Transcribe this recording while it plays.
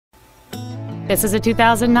This is a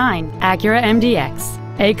 2009 Acura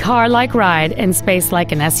MDX, a car-like ride and space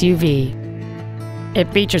like an SUV. It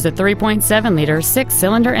features a 3.7-liter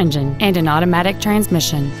six-cylinder engine and an automatic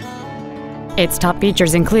transmission. Its top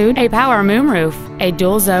features include a power moonroof, a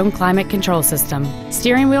dual-zone climate control system,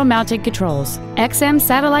 steering wheel mounted controls, XM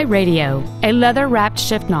satellite radio, a leather-wrapped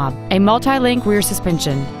shift knob, a multi-link rear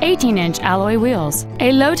suspension, 18-inch alloy wheels,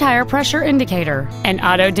 a low tire pressure indicator, an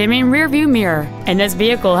auto-dimming rear-view mirror, and this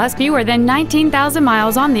vehicle has fewer than 19,000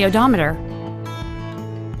 miles on the odometer.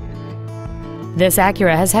 This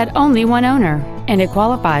Acura has had only one owner, and it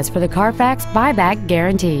qualifies for the Carfax buyback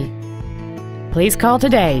guarantee. Please call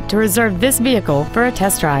today to reserve this vehicle for a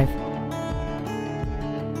test drive.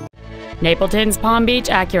 Napleton's Palm Beach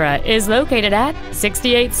Acura is located at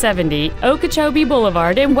 6870 Okeechobee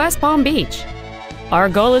Boulevard in West Palm Beach. Our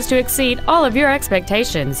goal is to exceed all of your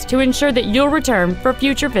expectations to ensure that you'll return for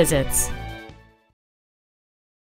future visits.